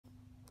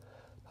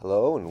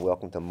Hello and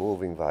welcome to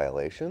Moving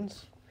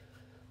Violations.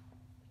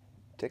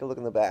 Take a look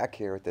in the back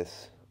here at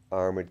this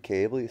armored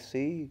cable you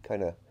see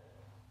kind of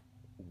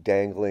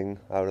dangling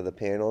out of the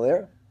panel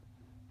there.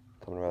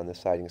 Coming around this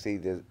side you can see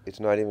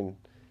it's not even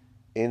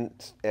in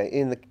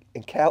the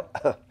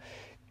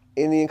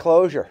in the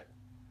enclosure.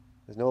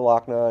 There's no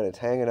lock nut, it's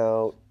hanging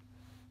out.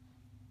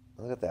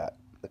 Look at that.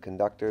 The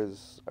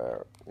conductors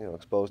are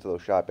exposed to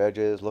those sharp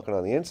edges. Looking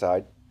on the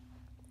inside,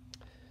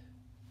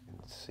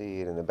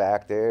 see it in the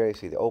back there. You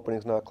see the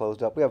opening's not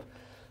closed up. We have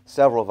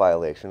several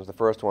violations. The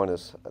first one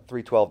is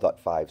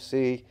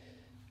 312.5C.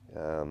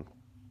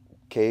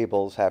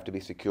 Cables have to be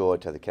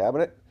secured to the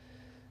cabinet,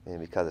 and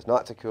because it's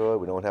not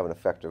secured, we don't have an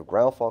effective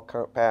ground fault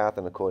current path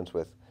in accordance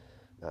with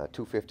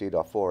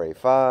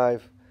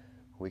 250.4A5.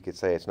 We could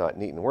say it's not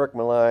neat and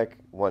workmanlike,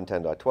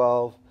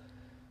 110.12,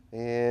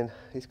 and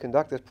these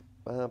conductors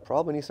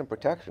probably need some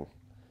protection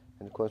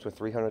in accordance with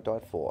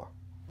 300.4.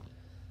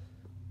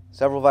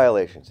 Several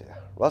violations here.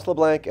 Russ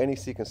LeBlanc,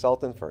 NEC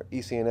Consultant for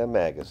EC&M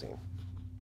Magazine.